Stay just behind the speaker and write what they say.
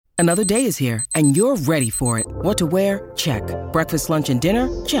Another day is here, and you're ready for it. What to wear? Check. Breakfast, lunch, and dinner?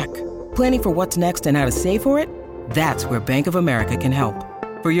 Check. Planning for what's next and how to save for it? That's where Bank of America can help.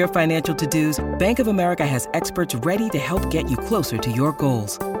 For your financial to-dos, Bank of America has experts ready to help get you closer to your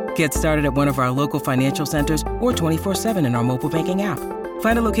goals. Get started at one of our local financial centers or 24/7 in our mobile banking app.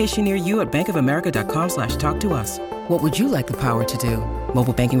 Find a location near you at bankofamerica.com/talktous. What would you like the power to do?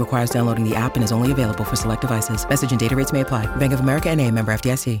 Mobile banking requires downloading the app and is only available for select devices. Message and data rates may apply. Bank of America N.A., member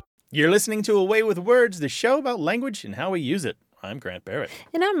FDIC. You're listening to A Way with Words, the show about language and how we use it. I'm Grant Barrett.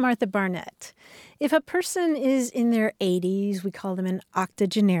 And I'm Martha Barnett. If a person is in their 80s, we call them an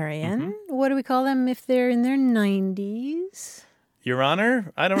octogenarian. Mm-hmm. What do we call them if they're in their 90s? Your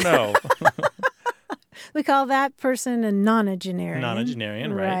Honor, I don't know. We call that person a nonagenarian.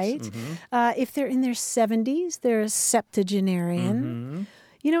 Nonagenarian, right. Mm-hmm. If they're in their 70s, they're a septuagenarian. Mm-hmm.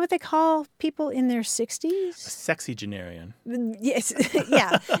 You know what they call people in their 60s? A sexygenarian. Yes,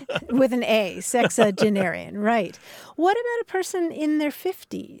 yeah, with an A, sexagenarian, right. What about a person in their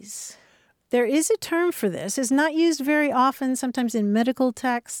 50s? There is a term for this. It's not used very often, sometimes in medical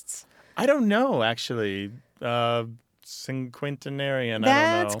texts. I don't know, actually. Cinquentenarian,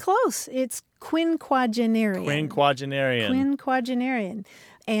 That's close. It's quinquagenarian. Quinquagenarian.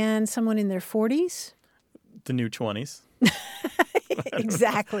 And someone in their 40s? The new 20s.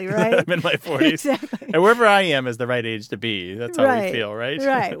 Exactly, right? I'm in my 40s. Exactly. And wherever I am is the right age to be. That's how we feel, right?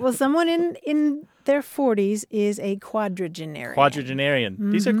 Right. Well, someone in their 40s is a quadragenarian. Quadragenarian.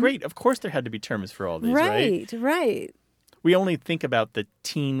 Mm-hmm. These are great. Of course there had to be terms for all these, right? Right. We only think about the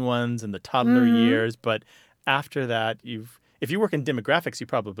teen ones and the toddler years, but after that, if you work in demographics, you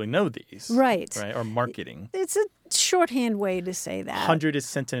probably know these. Right. Or marketing. It's a shorthand way to say that. 100 is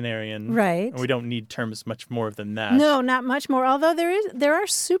centenarian. Right. And we don't need terms much more than that. No, not much more. Although there are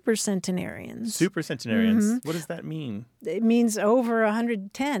supercentenarians. Supercentenarians. Mm-hmm. What does that mean? It means over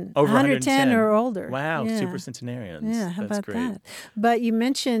 110. Over 110 or older. Wow, yeah. Supercentenarians. Yeah, how That's about great. that? But you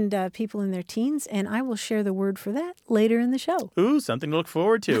mentioned people in their teens, and I will share the word for that later in the show. Ooh, something to look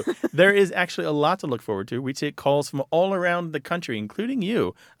forward to. There is actually a lot to look forward to. We take calls from all around the country, including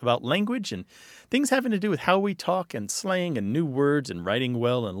you, about language and things having to do with how we talk and slang and new words and writing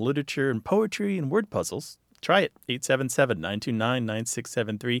well and literature and poetry and word puzzles. Try it,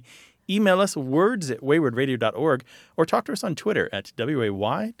 877-929-9673. Email us words@waywordradio.org or talk to us on Twitter at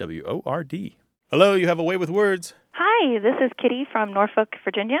WAYWORD. Hello, you have A Way with Words. Hi, this is Kitty from Norfolk,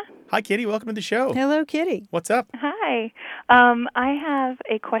 Virginia. Hi, Kitty. Welcome to the show. Hello, Kitty. What's up? Hi. I have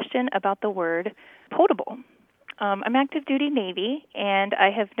a question about the word potable. I'm active duty Navy, and I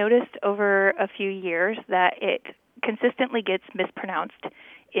have noticed over a few years that it consistently gets mispronounced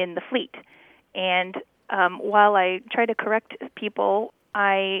in the fleet. And while I try to correct people,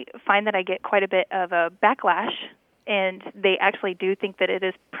 I find that I get quite a bit of a backlash, and they actually do think that it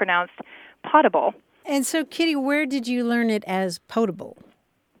is pronounced potable. And so, Kitty, where did you learn it as potable?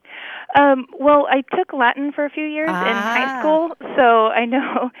 Well, I took Latin for a few years in high school, so I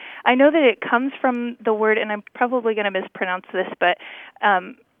know that it comes from the word, and I'm probably going to mispronounce this, but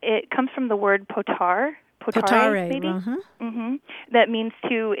it comes from the word potare, maybe. Uh-huh. Mm-hmm. That means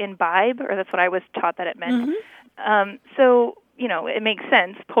to imbibe, or that's what I was taught that it meant. Mm-hmm. So, it makes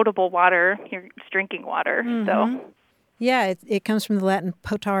sense. Potable water, you're drinking water, so. Yeah, it comes from the Latin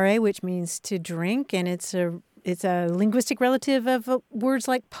potare, which means to drink, and it's a linguistic relative of words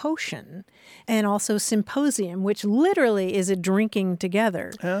like potion and also symposium, which literally is a drinking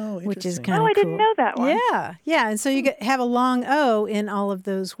together. Oh, interesting. Which is kind of cool. I didn't know that one. Yeah. And so you have a long O in all of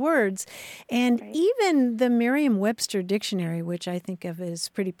those words. And even the Merriam-Webster dictionary, which I think of as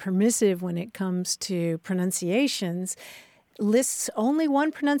pretty permissive when it comes to pronunciations, lists only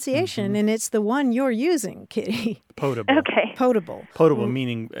one pronunciation, and it's the one you're using, Kitty. Potable. Okay. Potable. Potable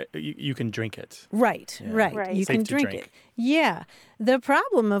meaning you can drink it. Right. You Safe can to drink it. Yeah. The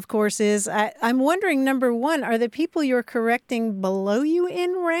problem, of course, is I'm wondering, number one, are the people you're correcting below you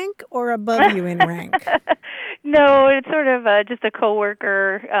in rank or above you in rank? No, it's sort of just a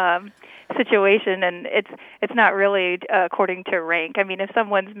coworker situation, and it's not really according to rank. I mean, if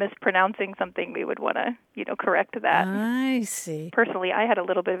someone's mispronouncing something, we would want to, correct that. I see. Personally, I had a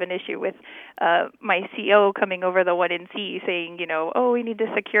little bit of an issue with my CO coming over the 1NC saying, we need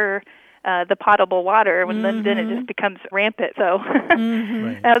to secure the potable water, when then it just becomes rampant. So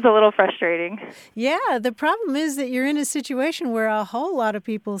that was a little frustrating. Yeah, the problem is that you're in a situation where a whole lot of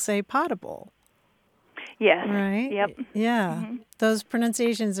people say potable. Yes. Right? Yep. Yeah. Mm-hmm. Those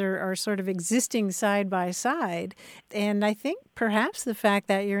pronunciations are sort of existing side by side. And I think perhaps the fact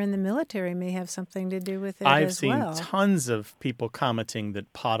that you're in the military may have something to do with it as well. I've seen tons of people commenting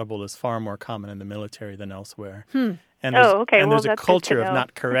that potable is far more common in the military than elsewhere. And Okay. And Well, there's a that's good to culture of know.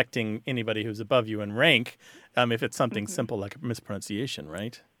 not correcting anybody who's above you in rank if it's something simple like a mispronunciation,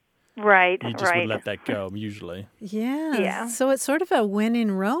 right? Right. You just right. would let that go usually. Yeah. So it's sort of a when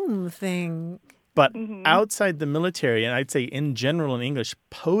in Rome thing. But outside the military, and I'd say in general in English,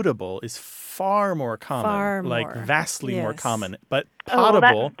 potable is far more common, vastly more Yes. common. But Oh,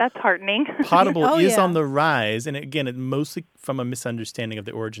 potable, that's heartening. potable Oh, is yeah. on the rise, and again, it's mostly from a misunderstanding of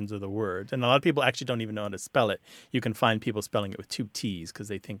the origins of the word. And a lot of people actually don't even know how to spell it. You can find people spelling it with 2 T's because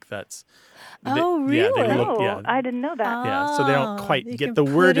they think that's. Oh, Yeah, they really? look. I didn't know that. Yeah, so they don't quite you get can the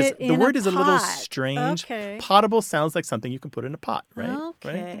word. put it The in word a is a little pot. strange. Okay. Potable sounds like something you can put in a pot, right?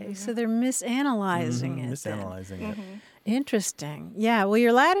 Okay. Right? So they're misanalyzing it. then. Misanalyzing it. Interesting. Yeah. Well,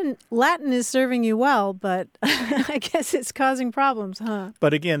 your Latin is serving you well, but I guess it's causing problems, huh?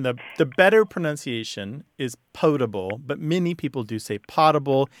 But again, the better pronunciation is potable, but many people do say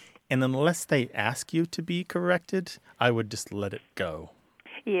potable, and unless they ask you to be corrected, I would just let it go.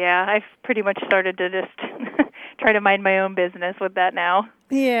 Yeah, I've pretty much started to just try to mind my own business with that now.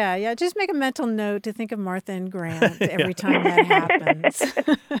 Yeah. Just make a mental note to think of Martha and Grant every time that happens.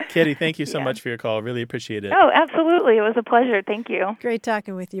 Kitty, thank you so much for your call. Really appreciate it. Oh, absolutely. It was a pleasure. Thank you. Great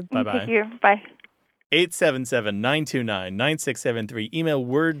talking with you. Bye-bye. Thank you. Bye. 877-929-9673. Email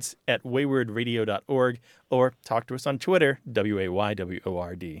words@waywardradio.org or talk to us on Twitter,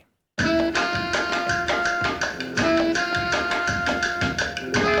 WAYWORD.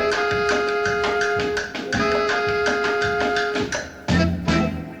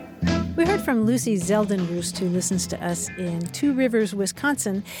 We heard from Lucy Zeldenroost, who listens to us in Two Rivers,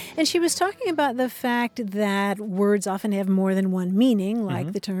 Wisconsin, and she was talking about the fact that words often have more than one meaning,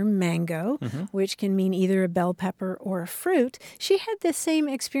 like the term mango, which can mean either a bell pepper or a fruit. She had the same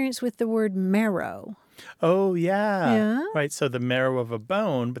experience with the word marrow. Oh, yeah. Yeah? Right, so the marrow of a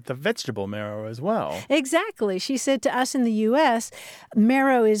bone, but the vegetable marrow as well. Exactly. She said to us in the U.S.,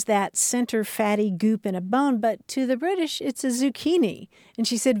 marrow is that center fatty goop in a bone, but to the British, it's a zucchini. And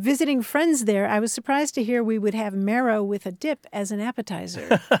she said, visiting friends there, I was surprised to hear we would have marrow with a dip as an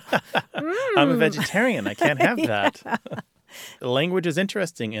appetizer. I'm a vegetarian. I can't have that. Language is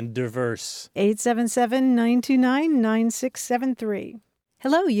interesting and diverse. 877-929-9673.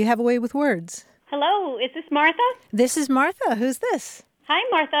 Hello, you have a way with words. Hello, is this Martha? This is Martha. Who's this? Hi,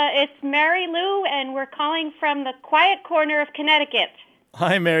 Martha. It's Mary Lou, and we're calling from the quiet corner of Connecticut.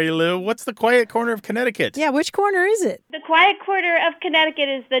 Hi, Mary Lou. What's the quiet corner of Connecticut? Yeah, which corner is it? The quiet corner of Connecticut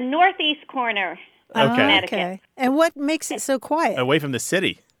is the northeast corner of Connecticut. Okay. And what makes it so quiet? Away from the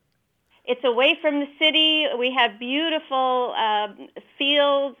city. It's away from the city. We have beautiful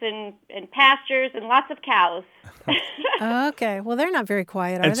fields and pastures and lots of cows. Okay. Well, they're not very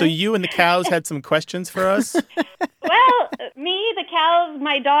quiet, are And so they? you and the cows had some questions for us? Well, me, the cows,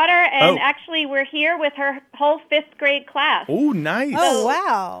 my daughter, and actually we're here with her whole 5th grade class. Oh, nice. Oh,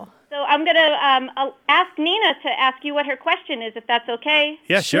 wow. So I'm going to ask Nina to ask you what her question is, if that's okay.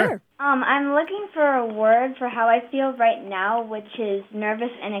 Yeah, sure. I'm looking for a word for how I feel right now, which is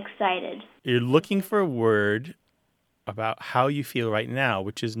nervous and excited. You're looking for a word about how you feel right now,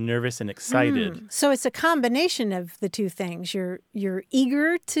 which is nervous and excited. So it's a combination of the two things. You're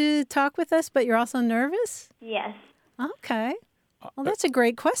eager to talk with us, but you're also nervous? Yes. Okay. Well, that's a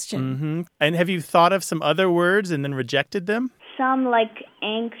great question. And have you thought of some other words and then rejected them? Some like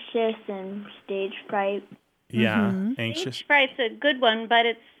anxious and stage fright. Yeah, anxious. Stage fright's a good one, but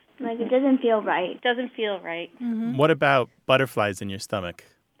it Like it doesn't feel right. doesn't feel right. What about butterflies in your stomach?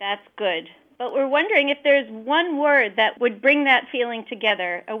 That's good. But we're wondering if there's one word that would bring that feeling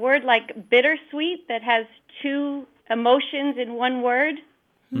together. A word like bittersweet that has 2 emotions in one word.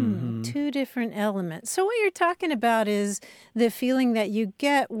 Two different elements. So what you're talking about is the feeling that you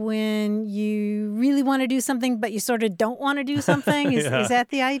get when you really want to do something, but you sort of don't want to do something. Is that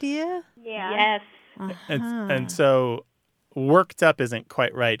the idea? Yeah. Yes. And so worked up isn't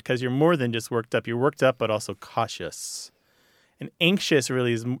quite right because you're more than just worked up. You're worked up, but also cautious. And anxious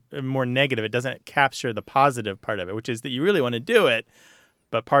really is more negative. It doesn't capture the positive part of it, which is that you really want to do it,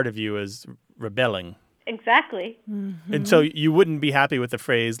 but part of you is rebelling. Exactly. And so you wouldn't be happy with the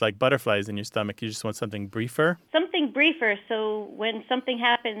phrase like butterflies in your stomach. You just want something briefer. Something briefer, so when something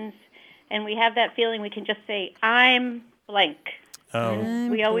happens and we have that feeling, we can just say, I'm blank. Oh,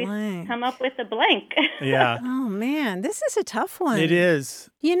 We always come up with a blank. yeah. Oh, man, this is a tough one. It is.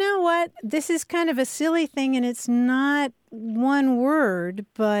 You know what? This is kind of a silly thing, and it's not one word,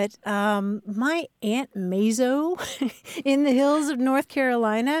 but my Aunt Mazo in the hills of North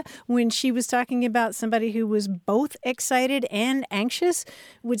Carolina, when she was talking about somebody who was both excited and anxious,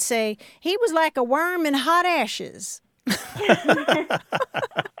 would say, he was like a worm in hot ashes.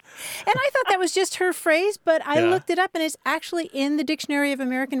 And I thought that was just her phrase, but I looked it up, and it's actually in the Dictionary of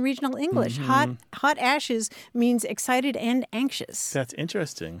American Regional English. Hot ashes means excited and anxious. That's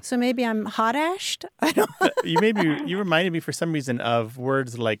interesting. So maybe I'm hot-ashed? I don't You reminded me for some reason of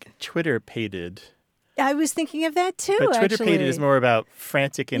words like Twitter-pated. I was thinking of that too, But actually. Twitter-pated is more about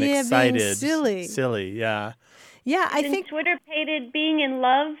frantic and excited. Being silly. Silly, yeah. Yeah, I think Twitter-pated being in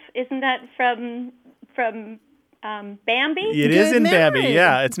love, isn't that from Bambi? It is in memory. Bambi,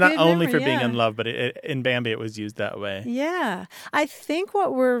 yeah. It's not Good only memory, for being yeah. in love, but in Bambi it was used that way. Yeah. I think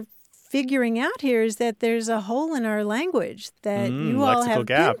what we're figuring out here is that there's a hole in our language that you all lexical have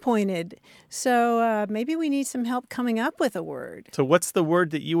gap. pinpointed. So maybe we need some help coming up with a word. So what's the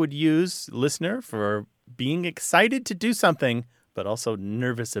word that you would use, listener, for being excited to do something, but also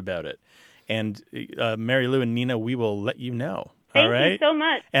nervous about it? And Mary Lou and Nina, we will let you know. Thank all right? you so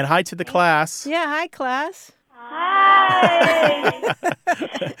much. And hi to the class. Yeah, hi, class. Hi.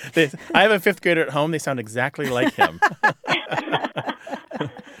 I have a fifth grader at home. They sound exactly like him.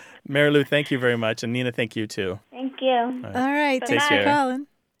 Mary Lou, thank you very much. And Nina, thank you too. Thank you. All right, thanks care. for calling.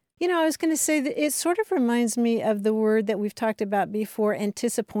 You know, I was going to say that it sort of reminds me of the word that we've talked about before,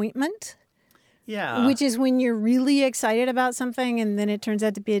 anticipatment. Yeah. Which is when you're really excited about something and then it turns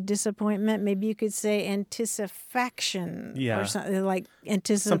out to be a disappointment. Maybe you could say anticifaction. Yeah. Or something like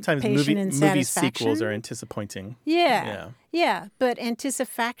anticipation Sometimes and movie satisfaction. sequels are anticipating. Yeah. But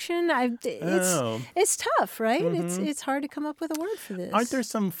anticifaction, it's tough, right? It's hard to come up with a word for this. Aren't there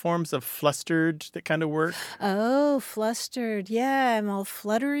some forms of flustered that kind of work? Oh, flustered. Yeah, I'm all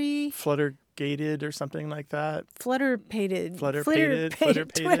fluttery. Fluttergated or something like that? Flutterpated.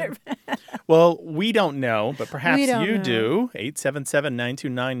 Flutterpated. Well, we don't know, but perhaps We don't you know. do.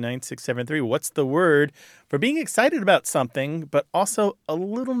 877-929-9673. What's the word for being excited about something, but also a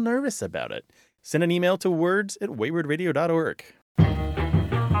little nervous about it? Send an email to words@waywardradio.org.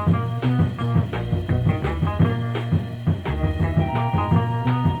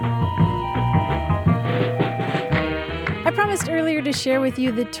 I promised earlier to share with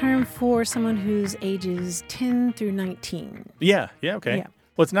you the term for someone whose ages 10 through 19. Yeah, okay. Yeah.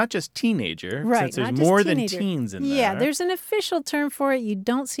 Well, it's not just teenager, Right. since there's not just more teenager. than teens in there. Yeah, there's an official term for it. You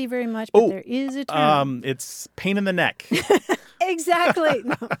don't see very much, but there is a term. It's pain in the neck. Exactly.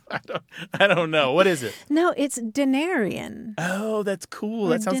 No. I don't know. What is it? No, it's denarian. Oh, that's cool. Or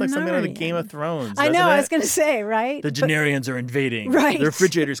That sounds like something out of denarian. Game of Thrones. I know, doesn't I it? was going to say, right? The Denarians are invading. Right. The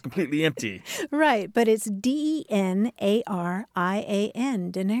refrigerator's completely empty. Right, but it's Denarian,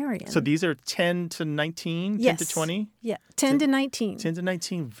 denarian. So these are 10 to 19, 10 yes. to 20? Yeah, 10 to 19. 10 to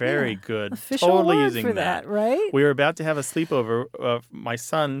 19, very Yeah. good. Official totally word using for that, right? We were about to have a sleepover of my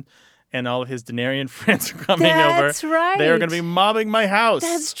son and all of his Denarian friends are coming That's over. right. They are going to be mobbing my house.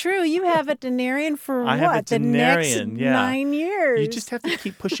 That's true. You have a denarian for I have a the next denarian, yeah. 9 years. You just have to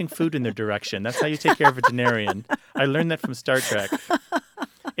keep pushing food in their direction. That's how you take care of a denarian. I learned that from Star Trek.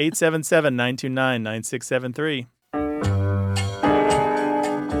 877-929-9673.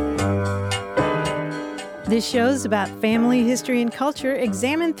 This show's about family, history, and culture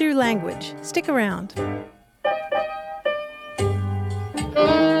examined through language. Stick around.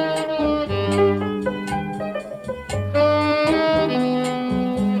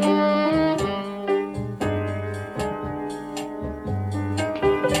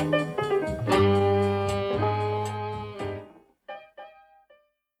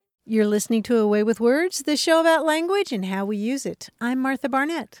 You're listening to Away with Words, the show about language and how we use it. I'm Martha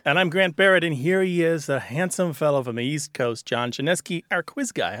Barnett. And I'm Grant Barrett, and here he is, a handsome fellow from the East Coast, John Chinesky, our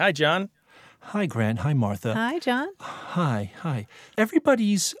quiz guy. Hi, John. Hi, Grant. Hi, Martha. Hi, John. Hi.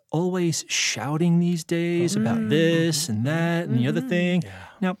 Everybody's always shouting these days about this and that and the other thing. Yeah.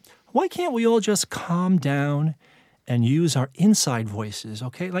 Now, why can't we all just calm down and use our inside voices,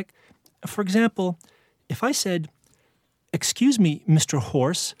 okay? Like, for example, if I said, "Excuse me, Mr.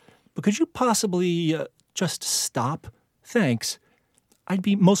 Horse, but could you possibly just stop? Thanks." I'd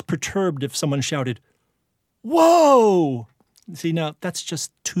be most perturbed if someone shouted, "Whoa!" See, now, that's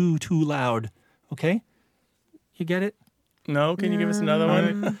just too loud, okay? You get it? No? Can you give us another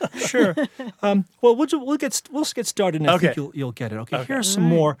one? Sure. Well, we'll get started, and I Okay. think you'll get it. Okay. Here are some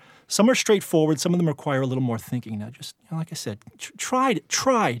more. Some are straightforward. Some of them require a little more thinking. Now, just like I said, try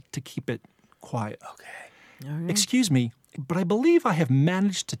to keep it quiet. Okay. All right. Excuse me, but I believe I have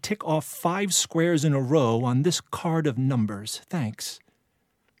managed to tick off 5 squares in a row on this card of numbers. Thanks.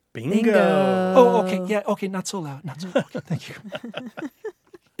 Bingo. Oh, okay. Yeah. Okay. Not so loud. Not so loud. Okay, thank you.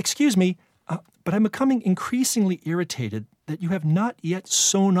 Excuse me, but I'm becoming increasingly irritated that you have not yet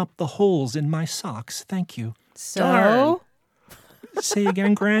sewn up the holes in my socks. Thank you. Darn. Say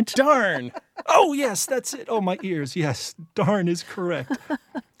again, Grant. Darn. Oh, yes, that's it. Oh, my ears. Yes, darn is correct.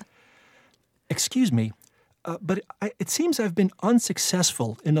 Excuse me, but it seems I've been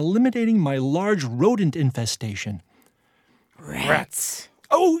unsuccessful in eliminating my large rodent infestation. Rats.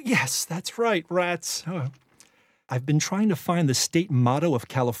 Oh, yes, that's right, rats. I've been trying to find the state motto of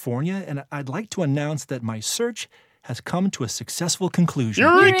California, and I'd like to announce that my search has come to a successful conclusion.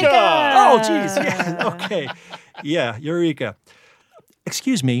 Eureka! Oh, geez, yeah, okay. Yeah, Eureka.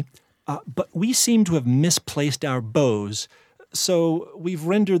 Excuse me, but we seem to have misplaced our bows, so we've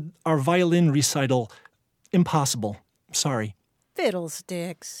rendered our violin recital impossible. Sorry.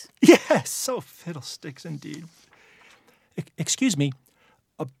 Fiddlesticks. Yes, so fiddlesticks indeed. Excuse me,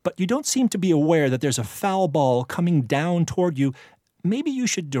 but you don't seem to be aware that there's a foul ball coming down toward you. Maybe you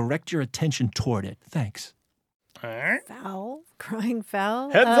should direct your attention toward it. Thanks. Foul? Crying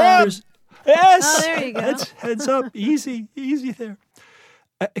foul? Heads up! Yes! Oh, there you go. Heads up. Easy there.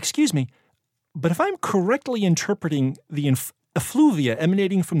 Excuse me, but if I'm correctly interpreting the effluvia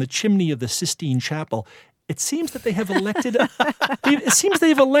emanating from the chimney of the Sistine Chapel, it seems that they have elected. It seems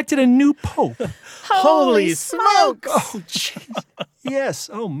they've elected a new pope. Holy smokes! Oh, jeez. Yes.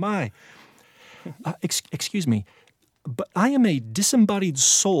 Oh my. Excuse me, but I am a disembodied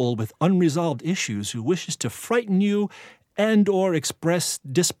soul with unresolved issues who wishes to frighten you and or express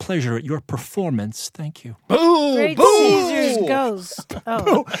displeasure at your performance. Thank you. Boo! Great Boo! Caesar's ghost.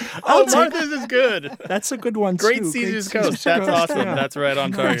 Oh. Oh, Martha's is good. That's a good one, too. Great Caesar's Ghost. That's awesome. Yeah. That's right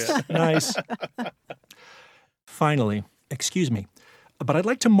on target. Nice. Finally, excuse me, but I'd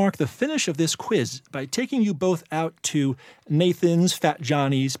like to mark the finish of this quiz by taking you both out to Nathan's, Fat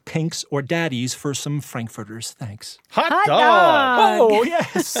Johnny's, Pink's, or Daddy's for some Frankfurters. Thanks. Hot Hot dog. dog. Oh,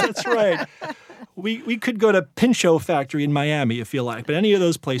 yes, that's right. We could go to Pincho Factory in Miami if you like, but any of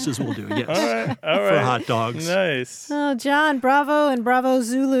those places will do, yes. All right. For hot dogs. Nice. Oh, John, bravo and bravo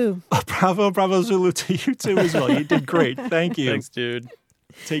Zulu. Oh, bravo Zulu to you too as well. You did great. Thank you. Thanks, dude.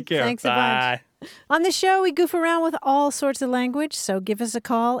 Take care. Thanks a Bye. bunch. On the show, we goof around with all sorts of language, so give us a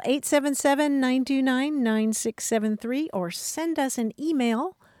call, 877-929-9673, or send us an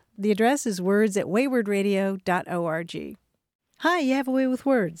email. The address is words@waywardradio.org. Hi, you have a way with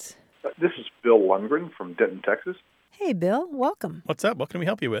words. This is Bill Lundgren from Denton, Texas. Hey, Bill, welcome. What's up? What can we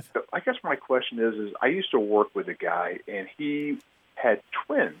help you with? I guess my question is I used to work with a guy, and he had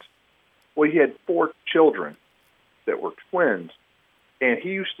twins. Well, he had 4 children that were twins, and he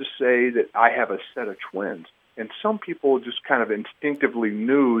used to say that I have a set of twins. And some people just kind of instinctively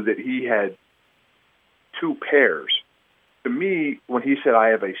knew that he had 2 pairs. To me, when he said I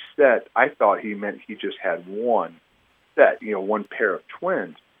have a set, I thought he meant he just had one set, one pair of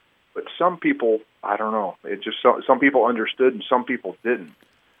twins. But some people, I don't know. It just some people understood and some people didn't.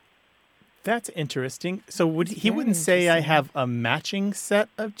 That's interesting. So he wouldn't say I have a matching set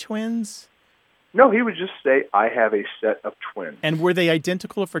of twins? No, he would just say I have a set of twins. And were they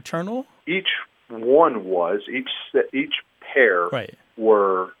identical or fraternal? Each one was. Each pair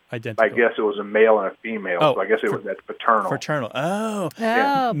were identical. I guess it was a male and a female. Oh, so I guess that's paternal. Fraternal. Oh.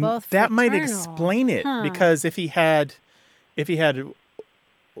 Oh, both that fraternal. might explain it because if he had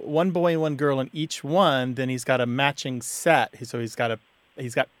one boy and one girl in each one, then he's got a matching set. So he's got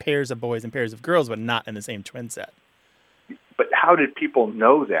pairs of boys and pairs of girls, but not in the same twin set. But how did people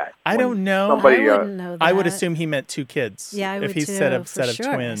know that? I don't know. Somebody, I wouldn't know that. I would assume he meant 2 kids. Yeah, I would if he too, said a for set sure.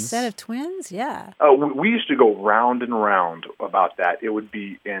 of twins. A set of twins, yeah. We used to go round and round about that. It would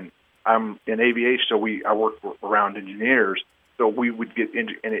be I'm in aviation, so I work around engineers. So we would get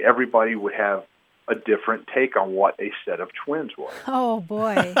into, and everybody would have a different take on what a set of twins was. Oh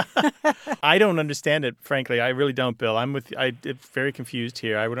boy. I don't understand it, frankly. I really don't, Bill. I'm very confused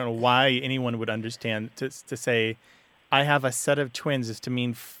here. I don't know why anyone would understand to say I have a set of twins is to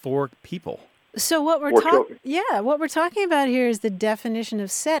mean 4 people. So what we're talking about here is the definition of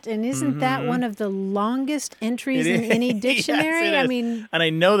set, and isn't that one of the longest entries in any dictionary? Yes, I mean, and I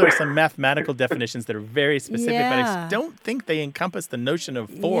know there's some mathematical definitions that are very specific, but I Yeah. just don't think they encompass the notion of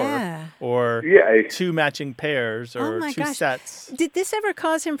 4 Yeah. or 2 matching pairs Oh or my 2 gosh. sets. Did this ever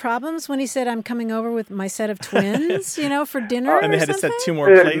cause him problems when he said, "I'm coming over with my set of twins," for dinner And they or had to something? set 2 more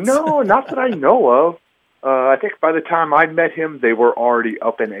plates. No, not that I know of. I think by the time I met him, they were already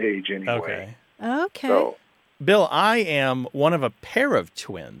up in age anyway. Okay. So, Bill, I am one of a pair of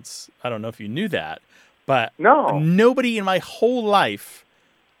twins. I don't know if you knew that, but No. nobody in my whole life,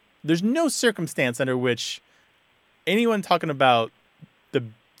 there's no circumstance under which anyone talking about the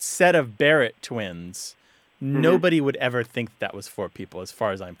set of Barrett twins, nobody would ever think that was 4 people as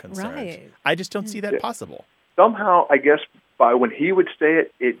far as I'm concerned. Right. I just don't see that possible. somehow, I guess, by when he would say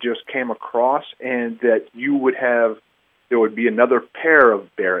it, it just came across, and that there would be another pair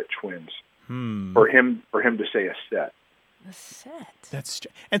of Barrett twins for him to say a set. A set.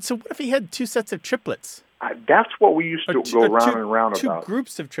 And so what if he had two sets of triplets? That's what we used to go round and round two about. Two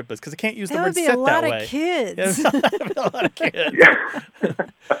groups of triplets, because I can't use the That word would be set a lot that of way. kids. A lot of kids.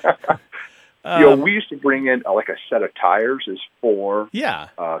 Yeah. We used to bring in like a set of tires is 4. Yeah.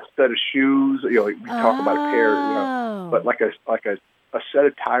 A set of shoes. We talk about a pair. But like a set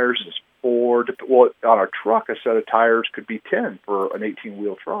of tires is 4. Well, on our truck, a set of tires could be 10 for an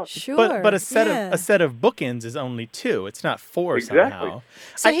 18-wheel truck. Sure. But a set of bookends is only 2. It's not 4 somehow.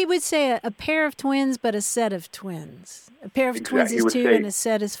 So he would say a pair of twins, but a set of twins. A pair of twins is 2, and a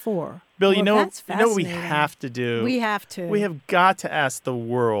set is 4. Bill, well, you know what we have to do? We have to. We have got to ask the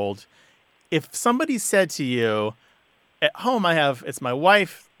world. If somebody said to you, at home it's my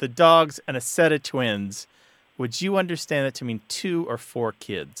wife, the dogs, and a set of twins, would you understand that to mean 2 or 4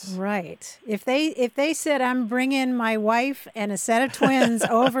 kids? Right. If they said, I'm bringing my wife and a set of twins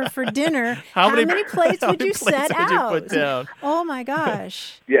over for dinner, how many plates would you set out? Would you put down? Oh, my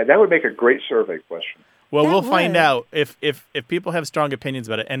gosh. Yeah, that would make a great survey question. Well, we'll find out if people have strong opinions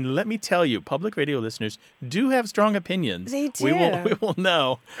about it. And let me tell you, public radio listeners do have strong opinions. They do. We will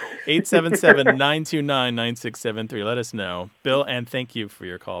know. 877-929-9673. Let us know. Bill, and thank you for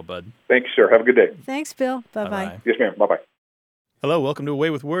your call, bud. Thanks, sir. Have a good day. Thanks, Bill. Bye-bye. Yes, ma'am. Bye-bye. Hello. Welcome to Away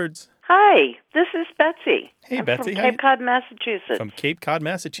with Words. Hi. This is Betsy. Hey, I'm Betsy. From Cape Cod, Massachusetts. From Cape Cod,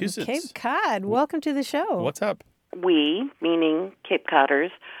 Massachusetts. Cape Cod. Welcome to the show. What's up? We, meaning Cape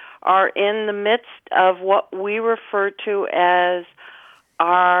Codders, are in the midst of what we refer to as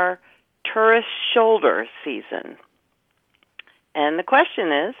our tourist shoulder season. And the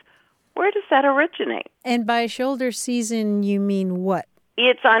question is, where does that originate? And by shoulder season, you mean what?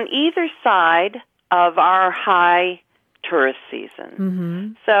 It's on either side of our high tourist season.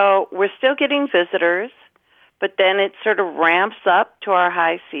 Mm-hmm. So we're still getting visitors, but then it sort of ramps up to our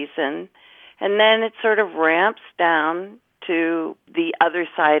high season, and then it sort of ramps down to the other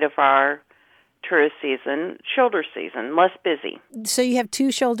side of our tourist season, shoulder season, less busy. So you have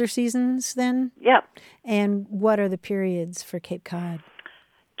 2 shoulder seasons then? Yep. And what are the periods for Cape Cod?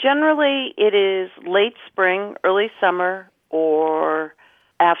 Generally, it is late spring, early summer, or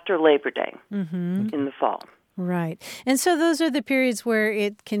after Labor Day in the fall. Right. And so those are the periods where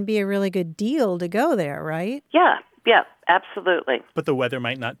it can be a really good deal to go there, right? Yeah, absolutely. But the weather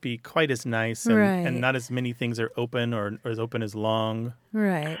might not be quite as nice, and not as many things are open or as open as long.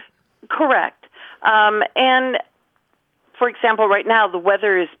 Right. Correct. And, for example, right now the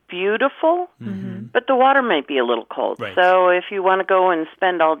weather is beautiful, but the water may be a little cold. Right. So if you want to go and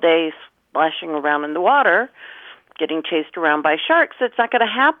spend all day splashing around in the water, getting chased around by sharks, it's not going to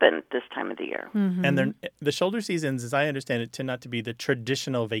happen this time of the year. And the shoulder seasons, as I understand it, tend not to be the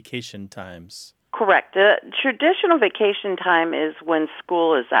traditional vacation times. Correct. The traditional vacation time is when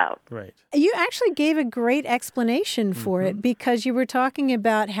school is out. Right. You actually gave a great explanation for it, because you were talking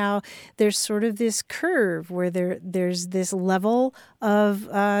about how there's sort of this curve where there's this level of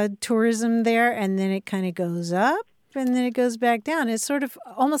tourism there, and then it kind of goes up, and then it goes back down. It's sort of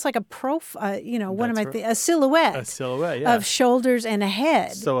almost like a a silhouette. A silhouette, yeah. Of shoulders and a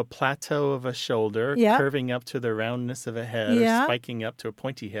head. So a plateau of a shoulder, curving up to the roundness of a head, or spiking up to a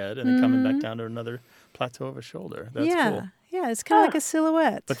pointy head, and then coming back down to another plateau of a shoulder. That's cool. Yeah, it's kind of like a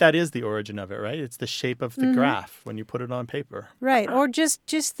silhouette. But that is the origin of it, right? It's the shape of the graph when you put it on paper. Right, or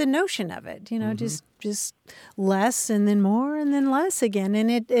just the notion of it, just less and then more and then less again.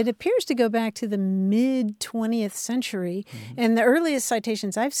 And it appears to go back to the mid-20th century. And the earliest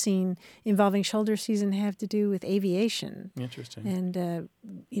citations I've seen involving shoulder season have to do with aviation. Interesting. And,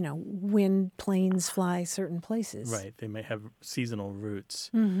 when planes fly certain places. Right, they may have seasonal roots.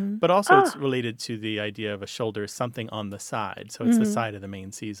 But also it's related to the idea of a shoulder, something on the side. So it's the side of the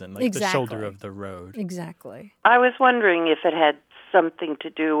main season, like the shoulder of the road. Exactly. I was wondering if it had something to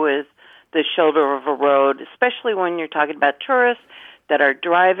do with the shoulder of a road, especially when you're talking about tourists that are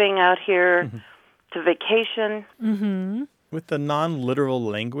driving out here to vacation. With the non-literal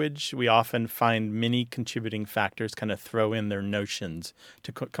language, we often find many contributing factors kind of throw in their notions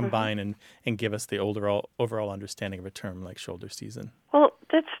to combine and give us the overall understanding of a term like shoulder season. Well,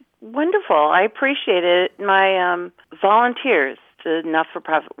 that's wonderful. I appreciate it. My volunteers, the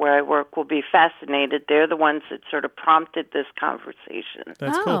not-for-profit where I work, will be fascinated. They're the ones that sort of prompted this conversation.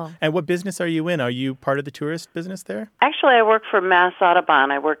 That's cool. And what business are you in? Are you part of the tourist business there? Actually, I work for Mass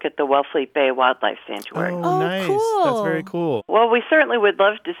Audubon. I work at the Wellfleet Bay Wildlife Sanctuary. Oh, nice. Cool. That's very cool. Well, we certainly would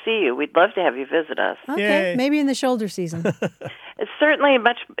love to see you. We'd love to have you visit us. Okay, Yay. maybe in the shoulder season. It's certainly a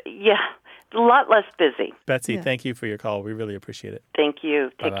lot less busy. Betsy, thank you for your call. We really appreciate it. Thank you.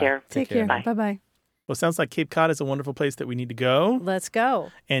 Take care. Take care. Bye. Bye-bye. Well, it sounds like Cape Cod is a wonderful place that we need to go. Let's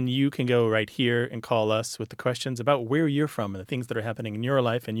go. And you can go right here and call us with the questions about where you're from and the things that are happening in your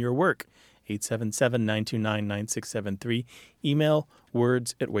life and your work. 877-929-9673. Email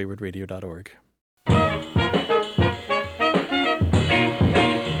words@waywardradio.org.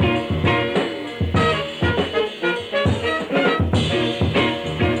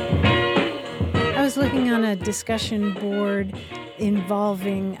 I was looking on a discussion board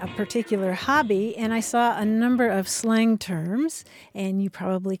involving a particular hobby, and I saw a number of slang terms, and you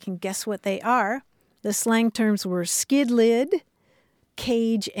probably can guess what they are. The slang terms were skid lid,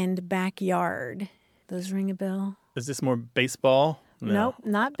 cage, and backyard. Those ring a bell? Is this more baseball? No. Nope,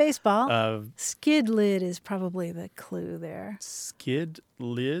 not baseball. Skid lid is probably the clue there. Skid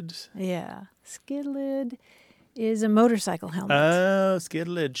lid? Yeah. Skid lid is a motorcycle helmet. Oh, skid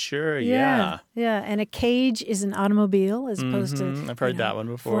lid, sure, yeah. Yeah, and a cage is an automobile as opposed to I've heard that one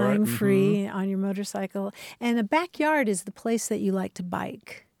before. Flying free on your motorcycle. And a backyard is the place that you like to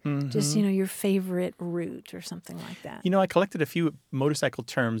bike. Just, your favorite route or something like that. I collected a few motorcycle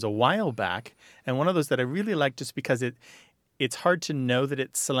terms a while back, and one of those that I really like just because it's hard to know that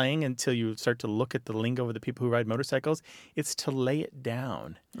it's slang until you start to look at the lingo of the people who ride motorcycles. It's to lay it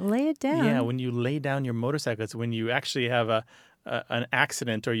down. Lay it down? Yeah, when you lay down your motorcycle, it's when you actually have an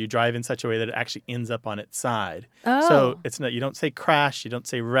accident or you drive in such a way that it actually ends up on its side. Oh. So you don't say crash, you don't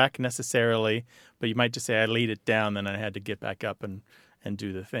say wreck necessarily, but you might just say I laid it down, then I had to get back up and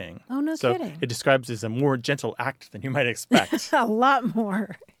do the thing. Oh, no kidding. It describes it as a more gentle act than you might expect. A lot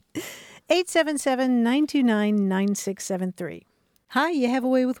more. 877-929-9673. Hi, you have a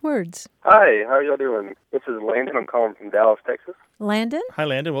way with words. Hi, how are y'all doing? This is Landon. I'm calling from Dallas, Texas. Landon? Hi,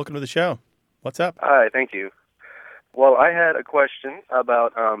 Landon. Welcome to the show. What's up? Hi, thank you. Well, I had a question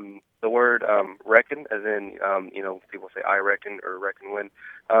about the word reckon, as in, people say I reckon or reckon when.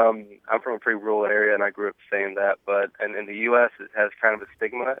 I'm from a pretty rural area, and I grew up saying that, but in the U.S., it has kind of a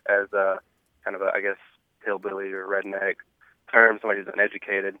stigma as a kind of a, I guess, hillbilly or redneck term, somebody who's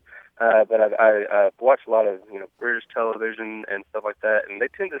uneducated. But I watch a lot of, British television and stuff like that, and they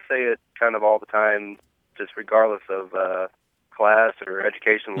tend to say it kind of all the time, just regardless of class or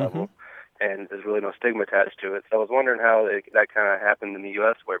education level. And there's really no stigma attached to it. So I was wondering how that kind of happened in the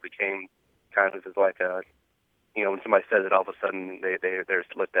U.S., where it became kind of as like a, when somebody says it, all of a sudden they're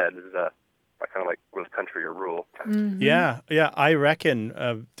looked at as kind of like with country or rural. Yeah. I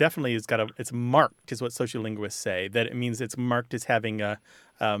reckon definitely it's marked, is what sociolinguists say. That it means it's marked as having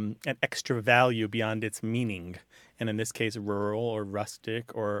an extra value beyond its meaning. And in this case, rural or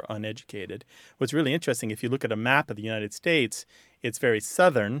rustic or uneducated. What's really interesting, if you look at a map of the United States, it's very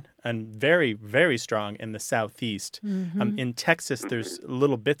southern and very, very strong in the southeast. In Texas, there's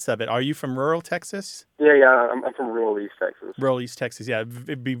little bits of it. Are you from rural Texas? Yeah, I'm from rural East Texas. Rural East Texas, yeah.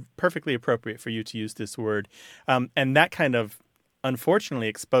 It'd be perfectly appropriate for you to use this word. And that kind of, unfortunately,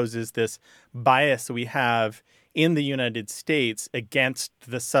 exposes this bias we have in the United States against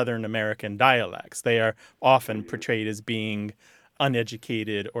the Southern American dialects. They are often portrayed as being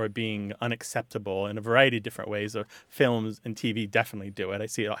uneducated or being unacceptable in a variety of different ways. Films and TV definitely do it. I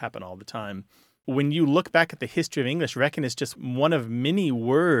see it happen all the time. When you look back at the history of English, reckon is just one of many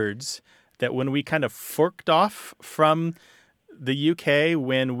words that when we kind of forked off from the UK,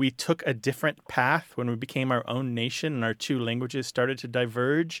 when we took a different path, when we became our own nation and our two languages started to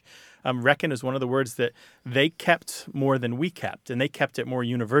diverge, reckon is one of the words that they kept more than we kept, and they kept it more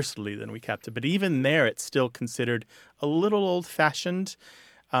universally than we kept it. But even there, it's still considered a little old-fashioned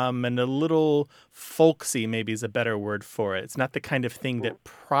and a little folksy, maybe is a better word for it. It's not the kind of thing that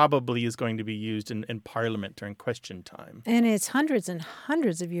probably is going to be used in Parliament during question time. And it's hundreds and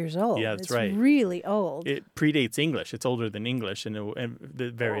hundreds of years old. Yeah, that's it's right. It's really old. It predates English. It's older than English in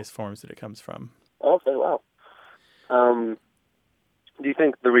the various forms that it comes from. Okay, wow. Do you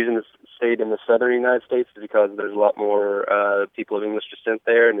think the reason it's stayed in the southern United States is because there's a lot more people of English descent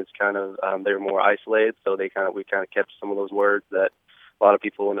there, and it's kind of they're more isolated, so we kind of kept some of those words that a lot of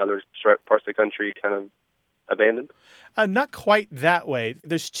people in other parts of the country kind of abandoned? Not quite that way.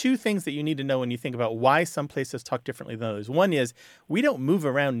 There's two things that you need to know when you think about why some places talk differently than others. One is we don't move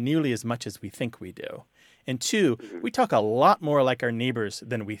around nearly as much as we think we do. And two, we talk a lot more like our neighbors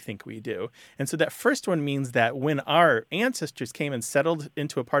than we think we do. And so that first one means that when our ancestors came and settled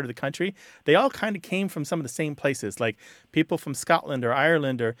into a part of the country, they all kind of came from some of the same places. Like people from Scotland or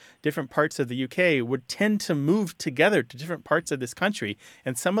Ireland or different parts of the UK would tend to move together to different parts of this country.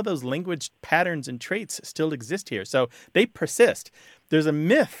 And some of those language patterns and traits still exist here. So they persist. There's a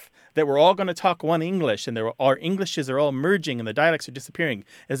myth that we're all going to talk one English and our Englishes are all merging and the dialects are disappearing.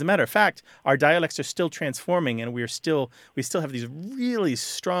 As a matter of fact, our dialects are still transforming and we still have these really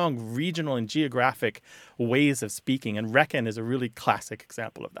strong regional and geographic ways of speaking. And reckon is a really classic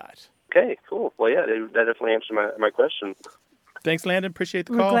example of that. Okay, cool. Well, yeah, that definitely answered my question. Thanks, Landon. Appreciate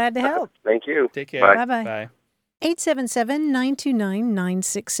the call. We're glad to help. Thank you. Take care. Bye. Bye-bye. Bye.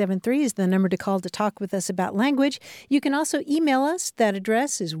 877-929-9673 is the number to call to talk with us about language. You can also email us. That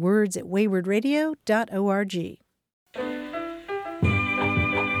address is words@waywardradio.org.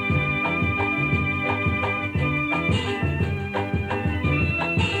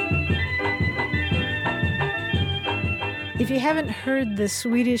 If you haven't heard the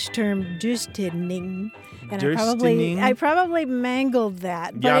Swedish term "dystning," and I probably mangled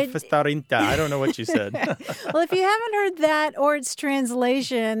that. Jag förstår inte. I don't know what you said. Well, if you haven't heard that or its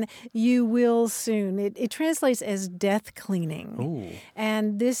translation, you will soon. It translates as death cleaning. Ooh.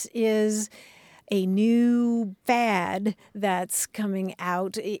 And this is a new fad that's coming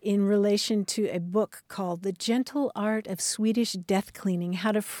out in relation to a book called The Gentle Art of Swedish Death Cleaning,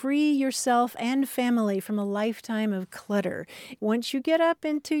 How to Free Yourself and Family from a Lifetime of Clutter. Once you get up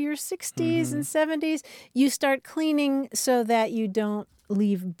into your 60s and 70s, you start cleaning so that you don't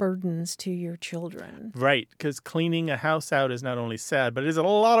leave burdens to your children. Right, because cleaning a house out is not only sad, but it is a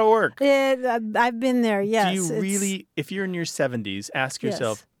lot of work. I've been there, yes. Do you really, if you're in your 70s, ask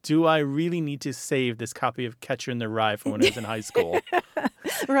yourself, do I really need to save this copy of Catcher in the Rye from when I was in high school?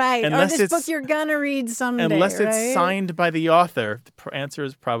 Right, unless or this book you're going to read someday, Unless right? it's signed by the author, the answer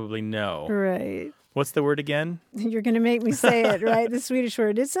is probably no. Right. What's the word again? You're going to make me say it, right? The Swedish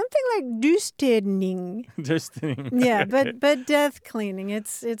word. It's something like dystning. Dystning. Yeah, but death cleaning.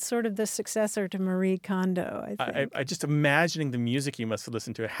 It's sort of the successor to Marie Kondo, I think. I just imagining the music you must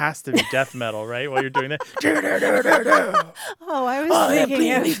listen to. It has to be death metal, right? While you're doing that. Oh, I was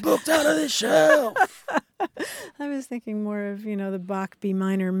thinking these books out of the shelf. I was thinking more of, the Bach B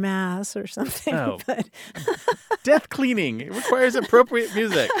minor mass or something. Oh. But Death cleaning. It requires appropriate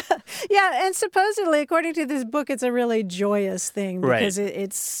music. Yeah, and supposedly, according to this book, it's a really joyous thing because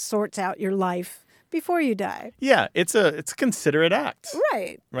it sorts out your life before you die. Yeah, it's a considerate act.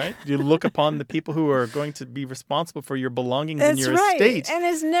 Right. Right? You look upon the people who are going to be responsible for your belongings in your estate. And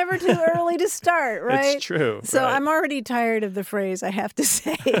it's never too early to start, right? It's true. So right. I'm already tired of the phrase, I have to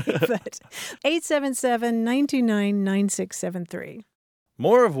say. But 877-929-9673.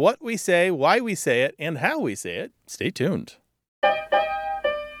 More of what we say, why we say it, and how we say it. Stay tuned.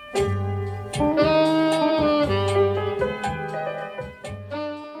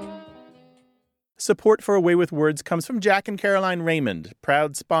 Support for A Way with Words comes from Jack and Caroline Raymond,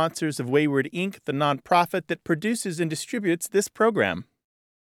 proud sponsors of Wayward Inc., the nonprofit that produces and distributes this program.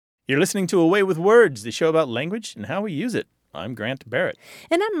 You're listening to A Way with Words, the show about language and how we use it. I'm Grant Barrett.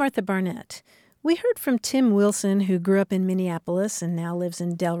 And I'm Martha Barnett. We heard from Tim Wilson, who grew up in Minneapolis and now lives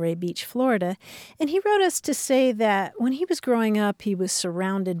in Delray Beach, Florida. And he wrote us to say that when he was growing up, he was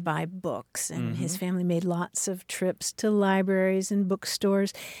surrounded by books. And his family made lots of trips to libraries and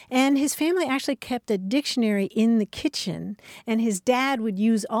bookstores. And his family actually kept a dictionary in the kitchen. And his dad would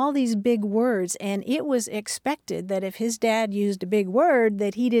use all these big words. And it was expected that if his dad used a big word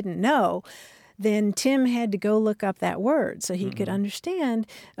that he didn't know, then Tim had to go look up that word so he could understand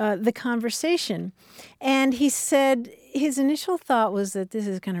the conversation. And he said his initial thought was that this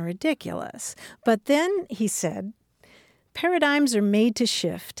is kind of ridiculous. But then he said, paradigms are made to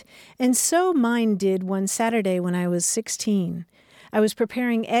shift. And so mine did one Saturday when I was 16. I was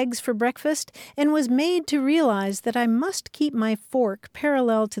preparing eggs for breakfast and was made to realize that I must keep my fork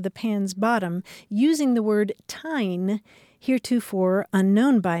parallel to the pan's bottom using the word tine, heretofore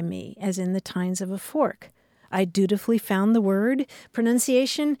unknown by me, as in the tines of a fork. I dutifully found the word,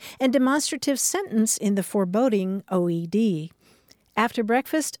 pronunciation, and demonstrative sentence in the foreboding OED. After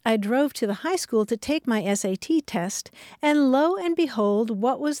breakfast, I drove to the high school to take my SAT test, and lo and behold,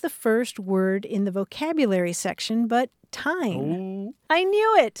 what was the first word in the vocabulary section but tine? Oh. I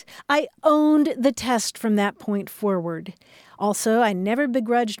knew it. I owned the test from that point forward. Also, I never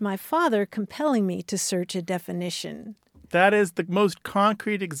begrudged my father compelling me to search a definition. That is the most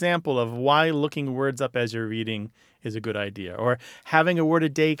concrete example of why looking words up as you're reading is a good idea. Or having a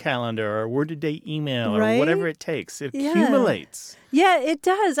word-a-day calendar or a word-a-day email or whatever it takes. It accumulates. Yeah, it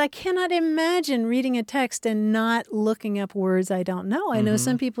does. I cannot imagine reading a text and not looking up words I don't know. I know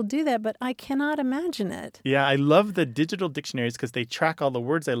some people do that, but I cannot imagine it. Yeah, I love the digital dictionaries because they track all the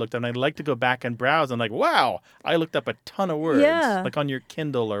words I looked up. And I'd like to go back and browse. I'm like, wow, I looked up a ton of words. Yeah. Like on your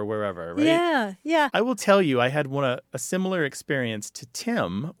Kindle or wherever, right? Yeah. I will tell you, I had a similar experience to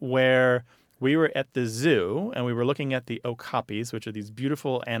Tim where we were at the zoo and we were looking at the okapis, which are these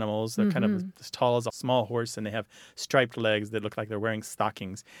beautiful animals. They're kind of as tall as a small horse, and they have striped legs that look like they're wearing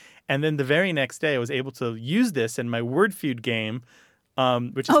stockings. And then the very next day, I was able to use this in my word feud game,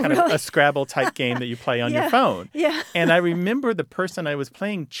 which is kind of a Scrabble type game that you play on your phone. Yeah. And I remember the person I was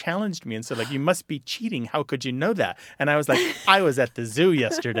playing challenged me and said, like, you must be cheating. How could you know that? And I was like, I was at the zoo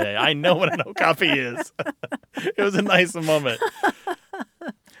yesterday. I know what an okapi is. It was a nice moment.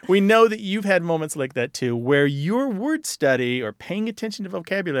 We know that you've had moments like that, too, where your word study or paying attention to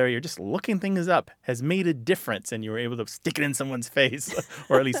vocabulary or just looking things up has made a difference and you were able to stick it in someone's face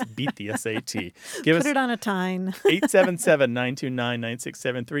or at least beat the SAT. Put it on a time.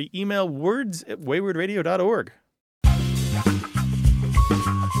 877-929-9673. Email words@waywardradio.org.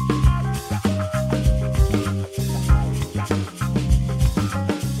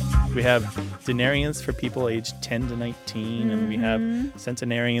 We have denarians for people aged 10 to 19, and we have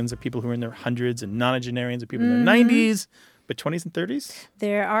centenarians, or people who are in their hundreds, and nonagenarians, or people in their 90s, but 20s and 30s?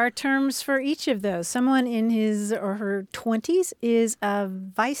 There are terms for each of those. Someone in his or her 20s is a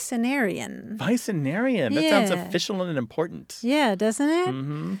vicenarian. Vicenarian. That sounds official and important. Yeah, doesn't it?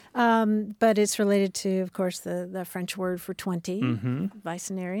 Mm-hmm. But it's related to, of course, the French word for 20,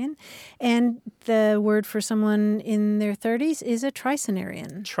 vicenarian. And the word for someone in their 30s is a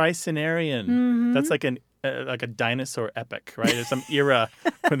tricenarian. Tricenarian. That's like a dinosaur epic, right? There's some era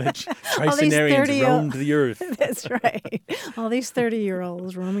when the tricenarians roamed the earth. That's right. All these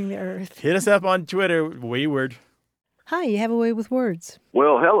 30-year-olds roaming the earth. Hit us up on Twitter, Wayward. Hi, you have a way with words.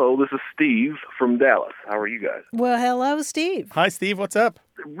 Well, hello, this is Steve from Dallas. How are you guys? Well, hello, Steve. Hi, Steve. What's up?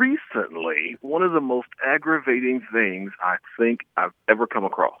 Recently, one of the most aggravating things I think I've ever come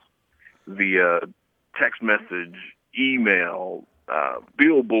across via text message, email,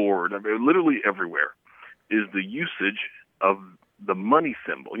 billboard, I mean, literally everywhere, is the usage of the money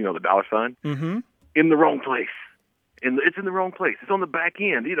symbol, the dollar sign, in the wrong place. It's in the wrong place. It's on the back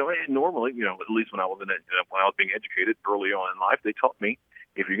end. Normally, at least when I was when I was being educated early on in life, they taught me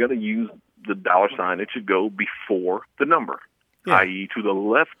if you're going to use the dollar sign, it should go before the number, i.e. to the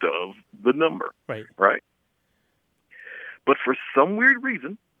left of the number. Right. But for some weird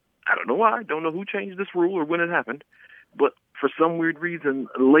reason, I don't know why, I don't know who changed this rule or when it happened, but for some weird reason,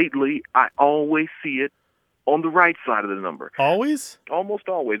 lately, I always see it on the right side of the number. Always? Almost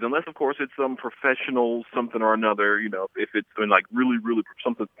always, unless, of course, it's some professional something or another, if it's like really, really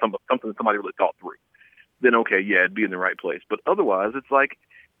something somebody really thought through. Then, okay, yeah, it'd be in the right place. But otherwise, it's like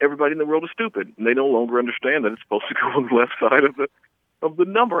everybody in the world is stupid, and they no longer understand that it's supposed to go on the left side of the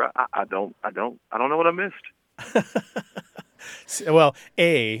number. I don't know what I missed. Well,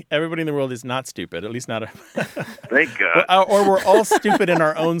 everybody in the world is not stupid, at least not. Thank God. Or we're all stupid in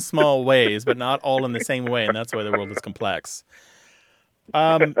our own small ways, but not all in the same way, and that's why the world is complex.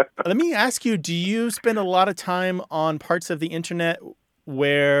 Let me ask you, do you spend a lot of time on parts of the internet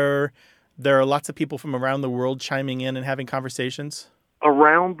where there are lots of people from around the world chiming in and having conversations?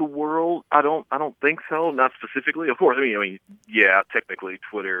 Around the world, I don't think so. Not specifically. Of course, I mean, yeah, technically,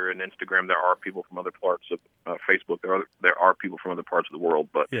 Twitter and Instagram, there are people from other parts of Facebook. There are people from other parts of the world,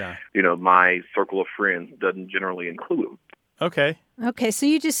 but my circle of friends doesn't generally include them. Okay, so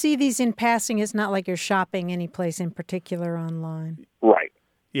you just see these in passing. It's not like you're shopping any place in particular online. Right.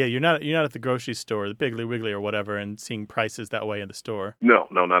 Yeah, you're not at the grocery store, the Piggly Wiggly or whatever, and seeing prices that way in the store. No,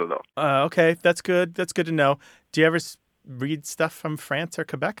 not at all. Okay, that's good. That's good to know. Do you ever read stuff from France or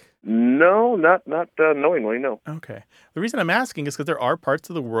Quebec? No, not knowingly, no. Okay. The reason I'm asking is because there are parts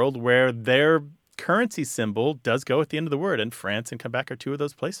of the world where their currency symbol does go at the end of the word, and France and Quebec are two of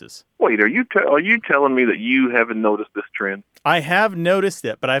those places. Wait, are you telling me that you haven't noticed this trend? I have noticed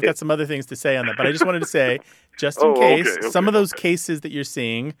it, but I've got some other things to say on that. But I just wanted to say, just in case, some of those cases that you're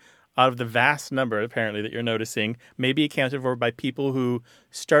seeing, out of the vast number, apparently, that you're noticing, may be accounted for by people who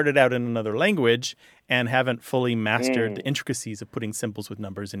started out in another language and haven't fully mastered the intricacies of putting symbols with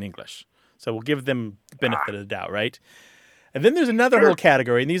numbers in English. So we'll give them the benefit of the doubt, right? And then there's another whole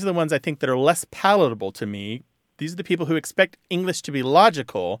category, and these are the ones I think that are less palatable to me. These are the people who expect English to be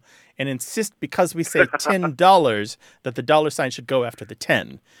logical and insist because we say $10 that the dollar sign should go after the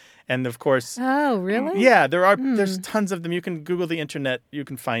 10. And of course, oh, really? Yeah, there's tons of them. You can Google the internet, you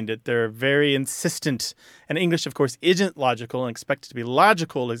can find it. They're very insistent. And English, of course, isn't logical, and expected to be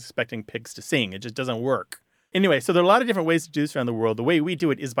logical is expecting pigs to sing. It just doesn't work. Anyway, so there are a lot of different ways to do this around the world. The way we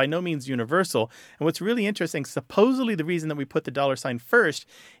do it is by no means universal. And what's really interesting, supposedly the reason that we put the dollar sign first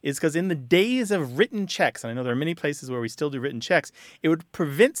is because in the days of written checks, and I know there are many places where we still do written checks, it would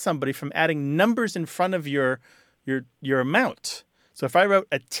prevent somebody from adding numbers in front of your amount. So if I wrote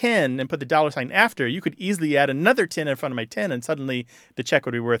a 10 and put the dollar sign after, you could easily add another 10 in front of my 10, and suddenly the check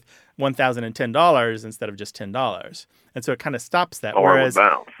would be worth $1,010 instead of just $10. And so it kind of stops that. Or it would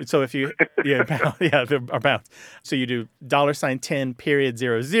bounce. So if you, or bounce. So you do $10 period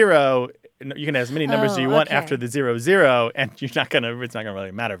 00. You can have as many numbers as you want after the 00, and it's not gonna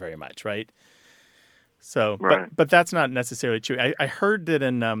really matter very much, right? So, right. but that's not necessarily true. I heard that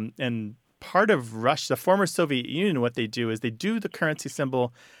in part of Russia, the former Soviet Union, what they do is they do the currency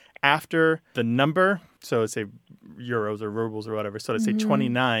symbol after the number. So let's say euros or rubles or whatever. So let's say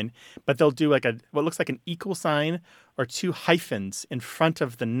 29, but they'll do like what looks like an equal sign or two hyphens in front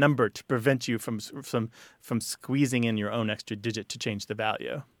of the number to prevent you from squeezing in your own extra digit to change the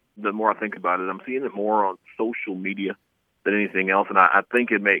value. The more I think about it, I'm seeing it more on social media than anything else. And I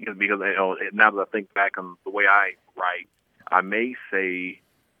think it makes, because now that I think back on the way I write, I may say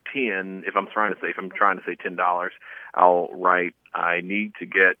 10, if I'm trying to say $10, I'll write, I need to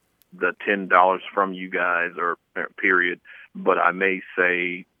get the $10 from you guys, or period. But I may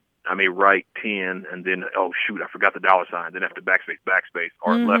write 10 and then, oh shoot, I forgot the dollar sign. Then have to backspace,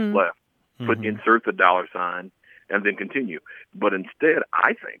 or left. Put insert the dollar sign and then continue. But instead,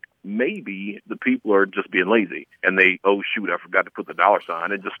 I think maybe the people are just being lazy and they, oh shoot, I forgot to put the dollar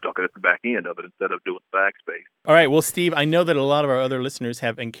sign, and just stuck it at the back end of it instead of doing backspace. All right. Well, Steve, I know that a lot of our other listeners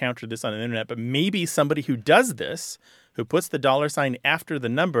have encountered this on the internet, but maybe somebody who does this, who puts the dollar sign after the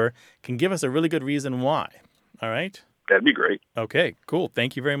number, can give us a really good reason why. All right? That'd be great. Okay, cool.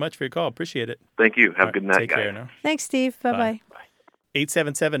 Thank you very much for your call. Appreciate it. Thank you. Have a good night, take guys. Care now. Thanks, Steve. Bye-bye. Bye.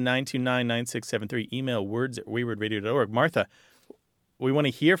 877-929-9673. Email words@waywardradio.org. Martha, we want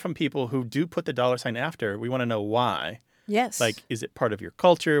to hear from people who do put the dollar sign after. We want to know why. Yes. Like, is it part of your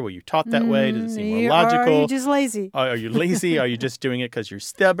culture? Were you taught that way? Does it seem more logical? Or are you just lazy? Are you lazy? Are you just doing it because you're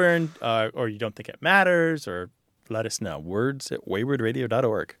stubborn? Or you don't think it matters? Or let us know.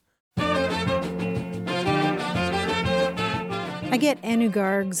 Words@waywardradio.org. I get Anu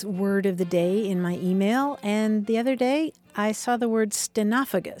Garg's word of the day in my email, and the other day I saw the word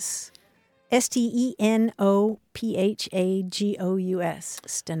stenophagus. Stenophagus.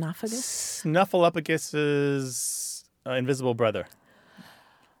 Stenophagus? Snuffleupagus' invisible brother.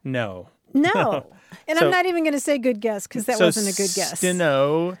 No. No. And So- I'm not even going to say good guess, because that wasn't a good guess.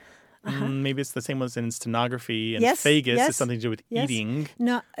 Steno, maybe it's the same one as in stenography, and Yes, phagus yes, is something to do with yes. eating.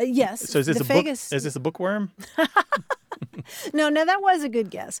 No, yes. So is this the a book? phagus- Is this a bookworm? No, that was a good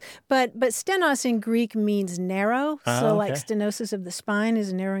guess. But stenos in Greek means narrow. So like okay. stenosis of the spine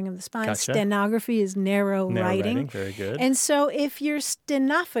is narrowing of the spine. Gotcha. Stenography is narrow writing. Very good. And so if you're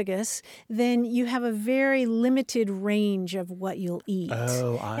stenophagus, then you have a very limited range of what you'll eat.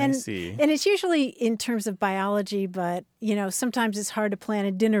 Oh, I see. And it's usually in terms of biology, but sometimes it's hard to plan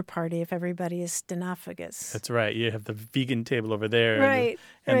a dinner party if everybody is stenophagus. That's right. You have the vegan table over there. Right.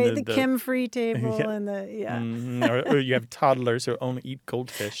 And the chem-free table Yeah. and or you have toddlers who only eat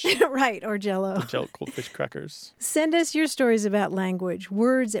goldfish. right, or Jell-O. Goldfish crackers. Send us your stories about language,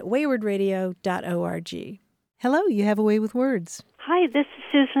 words@waywardradio.org. Hello, you have a way with words. Hi, this is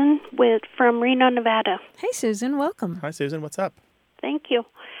Susan from Reno, Nevada. Hey, Susan, welcome. Hi, Susan. What's up? Thank you.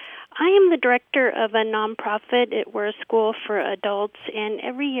 I am the director of a nonprofit. We're a school for adults, and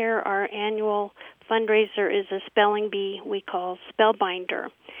every year our annual fundraiser is a spelling bee we call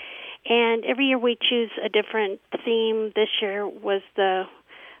Spellbinder. And every year we choose a different theme. This year was the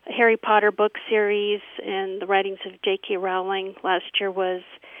Harry Potter book series and the writings of J.K. Rowling. Last year was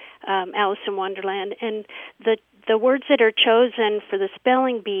Alice in Wonderland. And the words that are chosen for the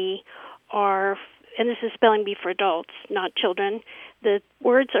spelling bee are, and this is spelling bee for adults, not children, the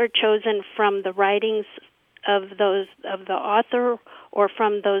words are chosen from the writings of the author or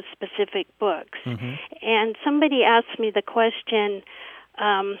from those specific books. Mm-hmm. And somebody asked me the question,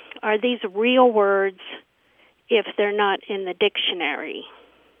 are these real words if they're not in the dictionary?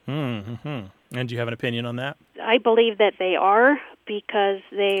 Mm-hmm. And do you have an opinion on that? I believe that they are, because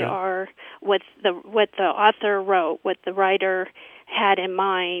they are what the author wrote, what the writer had in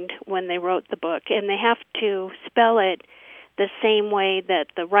mind when they wrote the book. And they have to spell it the same way that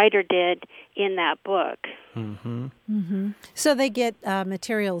the writer did in that book. Mm-hmm. Mm-hmm. So they get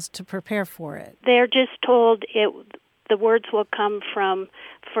materials to prepare for it. They're just told the words will come from,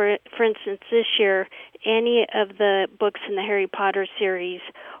 for instance, this year, any of the books in the Harry Potter series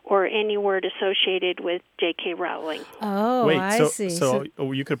or any word associated with J.K. Rowling. Oh, Wait, I see. So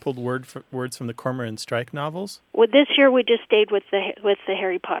you could have pulled words from the Cormoran Strike novels? Well, this year we just stayed with the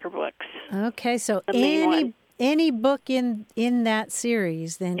Harry Potter books. Okay, so the main one. Any book in that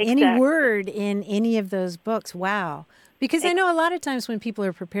series, then Exactly. any word in any of those books, wow. Because I know a lot of times when people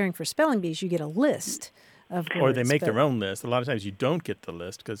are preparing for spelling bees, you get a list of words. Or they make their own list. A lot of times you don't get the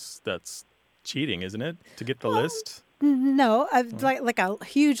list because that's cheating, isn't it? To get the list? No, like a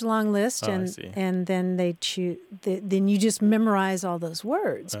huge long list, I see. and then they choose. Then you just memorize all those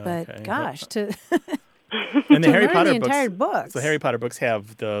words. But Okay. gosh, to And the to Harry learn Potter the entire books. The Harry Potter books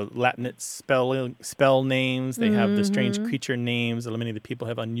have the Latinate spell names. They have the strange creature names. Many of the people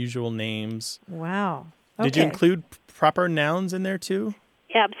have unusual names. Wow. Did you include proper nouns in there too?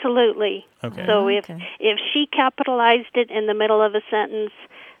 Absolutely. Okay. So if she capitalized it in the middle of a sentence,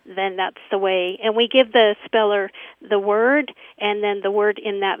 then that's the way. And we give the speller the word and then the word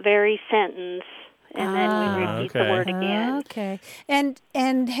in that very sentence. And then we repeat the word again. Okay.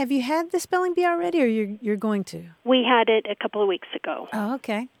 And have you had the spelling bee already, or you're going to? We had it a couple of weeks ago. Oh,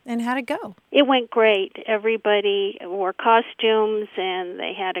 okay. And how'd it go? It went great. Everybody wore costumes, and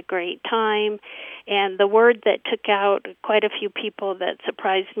they had a great time. And the word that took out quite a few people that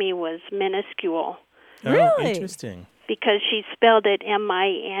surprised me was minuscule. Really? Oh, interesting. Because she spelled it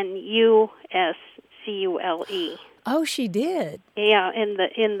minuscule. Oh, she did. Yeah,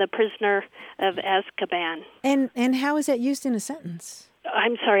 in the Prisoner of Azkaban. And how is that used in a sentence?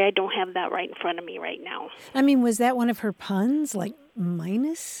 I'm sorry, I don't have that right in front of me right now. I mean, was that one of her puns, like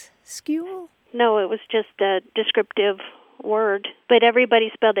minuscule? No, it was just a descriptive word, but everybody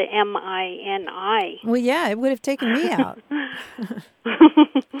spelled it M-I-N-I. Well, yeah, it would have taken me out.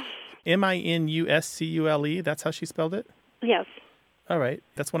 minuscule, that's how she spelled it? Yes. All right.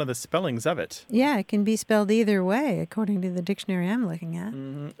 That's one of the spellings of it. Yeah, it can be spelled either way, according to the dictionary I'm looking at.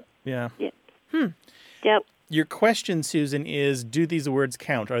 Mm-hmm. Yeah. Yep. Your question, Susan, is, do these words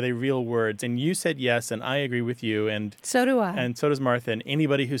count? Are they real words? And you said yes, and I agree with you. And so do I. And so does Martha. And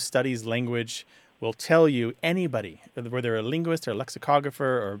anybody who studies language will tell you, anybody, whether they're a linguist or a lexicographer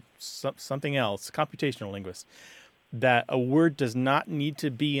or something else, computational linguist, that a word does not need to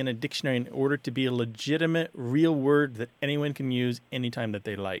be in a dictionary in order to be a legitimate, real word that anyone can use anytime that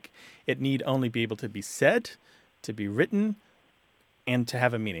they like. It need only be able to be said, to be written, and to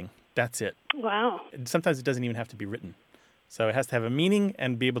have a meaning. That's it. Wow. Sometimes it doesn't even have to be written. So it has to have a meaning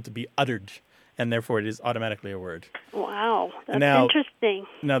and be able to be uttered, and therefore it is automatically a word. Wow, that's now, interesting.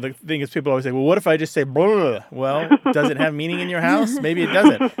 Now, the thing is, people always say, well, what if I just say blah? Well, does it have meaning in your house? Maybe it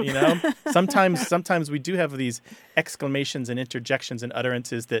doesn't, you know? Sometimes we do have these exclamations and interjections and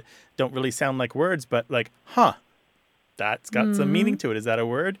utterances that don't really sound like words, but like, that's got some meaning to it. Is that a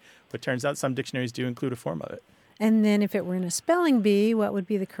word? But it turns out some dictionaries do include a form of it. And then if it were in a spelling bee, what would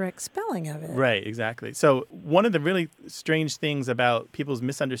be the correct spelling of it? Right, exactly. So one of the really strange things about people's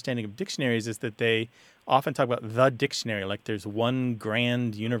misunderstanding of dictionaries is that they often talk about the dictionary, like there's one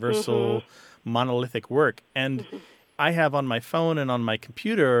grand, universal, monolithic work. And I have on my phone and on my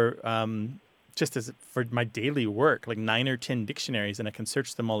computer, just as for my daily work, like 9 or 10 dictionaries, and I can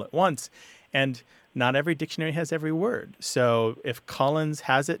search them all at once. And not every dictionary has every word. So if Collins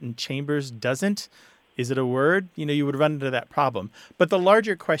has it and Chambers doesn't, is it a word? You know, you would run into that problem. But the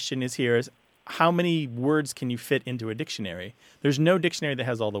larger question is how many words can you fit into a dictionary? There's no dictionary that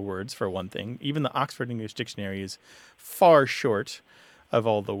has all the words, for one thing. Even the Oxford English Dictionary is far short of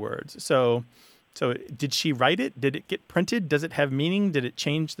all the words. So did she write it? Did it get printed? Does it have meaning? Did it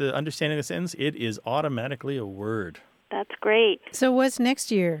change the understanding of the sentence? It is automatically a word. That's great. So what's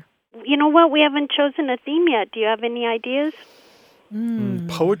next year? You know what? We haven't chosen a theme yet. Do you have any ideas?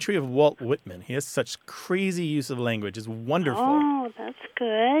 Poetry of Walt Whitman. He has such crazy use of language. It's wonderful. Oh, that's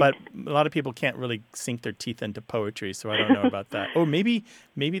good. But a lot of people can't really sink their teeth into poetry, so I don't know about that. Oh, maybe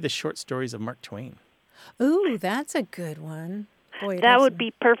the short stories of Mark Twain. Ooh, that's a good one. Boy, that would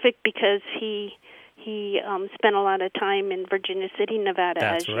be perfect because he spent a lot of time in Virginia City, Nevada,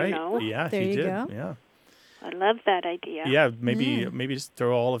 that's as you right. know. Yeah, there he you did. Go. Yeah. I love that idea. Yeah, maybe just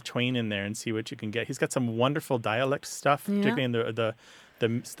throw all of Twain in there and see what you can get. He's got some wonderful dialect stuff, particularly in the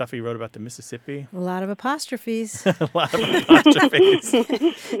stuff he wrote about the Mississippi. A lot of apostrophes. A lot of apostrophes.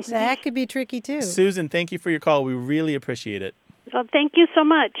 That could be tricky too. Susan, thank you for your call. We really appreciate it. Well, thank you so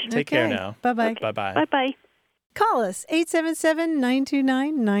much. Take care now. Bye-bye. Okay. Bye-bye. Bye-bye. Call us,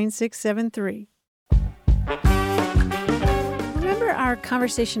 877-929-9673. Remember our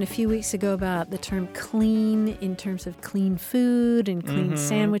conversation a few weeks ago about the term clean in terms of clean food and clean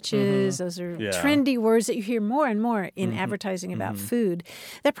sandwiches? Those are trendy words that you hear more and more in advertising about food.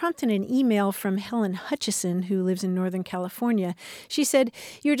 That prompted an email from Helen Hutchison, who lives in Northern California. She said,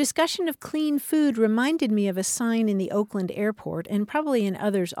 your discussion of clean food reminded me of a sign in the Oakland airport, and probably in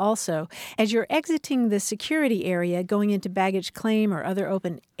others also. As you're exiting the security area, going into baggage claim or other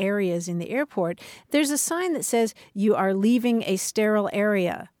open areas in the airport, there's a sign that says, you are leaving a sterile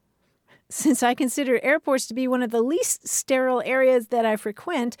area. Since I consider airports to be one of the least sterile areas that I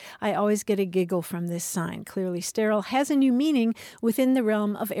frequent, I always get a giggle from this sign. Clearly, sterile has a new meaning within the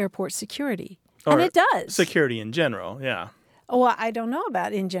realm of airport security. Or and it does. Security in general, yeah. Oh, well, I don't know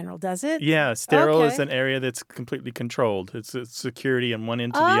about in general, does it? Yeah, sterile is Okay. an area that's completely controlled. It's security on one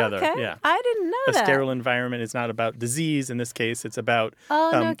end to Oh, the other. okay. Yeah. I didn't know A that. sterile environment is not about disease. In this case, it's about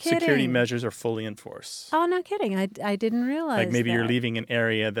No security kidding. measures are fully enforced. Oh, no kidding. I didn't realize Like maybe you're that. leaving an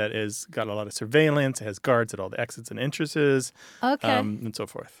area that has got a lot of surveillance, it has guards at all the exits and entrances, Okay. and so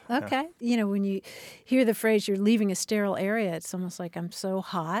forth. Yeah. Okay. You know, when you hear the phrase you're leaving a sterile area, it's almost like I'm so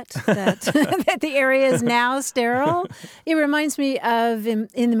hot that, that the area is now sterile. It reminds me of in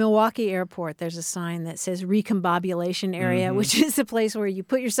the Milwaukee airport, there's a sign that says recombobulation area, which is the place where you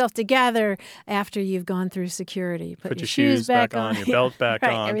put yourself together after you've gone through security. Put your shoes back on, your belt back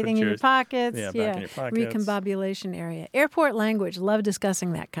right, on. everything put in your pockets. Yeah, back in your pockets. Recombobulation area. Airport language. Love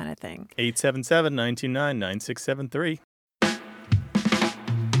discussing that kind of thing. 877-929-9673.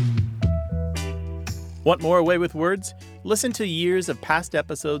 Want more Away with Words? Listen to years of past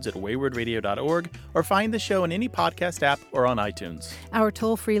episodes at waywardradio.org or find the show in any podcast app or on iTunes. Our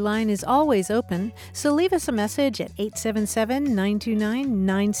toll-free line is always open, so leave us a message at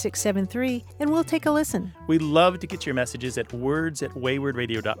 877-929-9673 and we'll take a listen. We love to get your messages at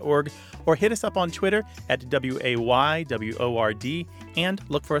words@waywardradio.org or hit us up on Twitter at WAYWORD and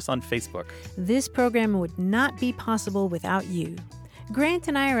look for us on Facebook. This program would not be possible without you. Grant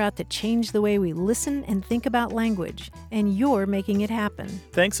and I are out to change the way we listen and think about language, and you're making it happen.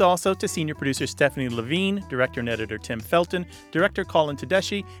 Thanks also to senior producer Stephanie Levine, director and editor Tim Felton, director Colin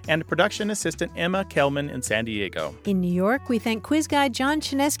Tedeschi, and production assistant Emma Kelman in San Diego. In New York, we thank quiz guy John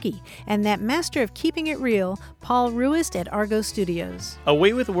Chinesky and that master of keeping it real, Paul Ruist at Argo Studios.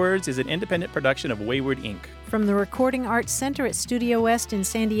 Away with Words is an independent production of Wayward Inc. From the Recording Arts Center at Studio West in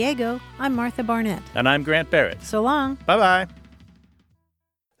San Diego, I'm Martha Barnett. And I'm Grant Barrett. So long. Bye-bye.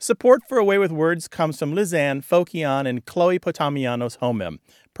 Support for Away with Words comes from Lizanne, Fokion, and Chloe Potamianos Homem,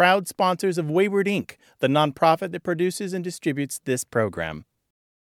 proud sponsors of Wayward Inc., the nonprofit that produces and distributes this program.